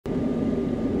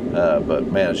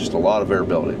But man, it's just a lot of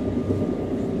variability.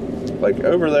 Like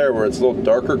over there where it's a little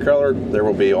darker colored, there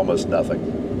will be almost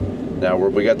nothing. Now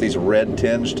where we got these red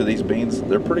tinge to these beans,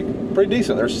 they're pretty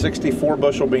decent. There's 64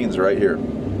 bushel beans right here.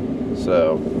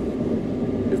 So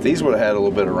if these would have had a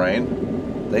little bit of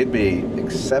rain, they'd be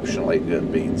exceptionally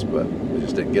good beans, but we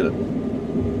just didn't get it.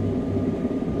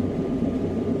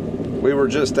 We were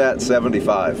just at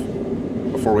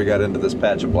 75 before we got into this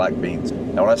patch of black beans.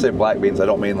 Now when I say black beans, I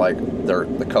don't mean like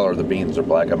the color of the beans are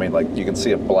black. I mean like you can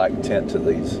see a black tint to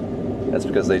these. That's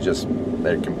because they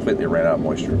completely ran out of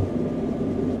moisture.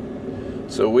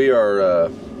 So we are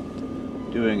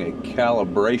doing a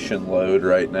calibration load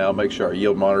right now. Make sure our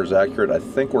yield monitor is accurate. I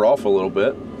think we're off a little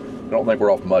bit. I don't think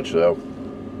we're off much though.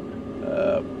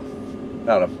 I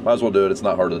don't know, might as well do it. It's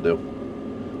not hard to do.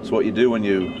 So what you do when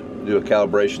you do a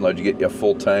calibration load, you get a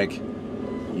full tank.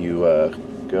 You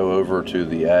go over to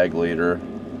the ag leader,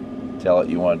 tell it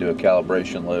you want to do a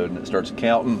calibration load, and it starts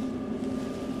counting.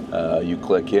 You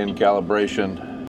click in calibration,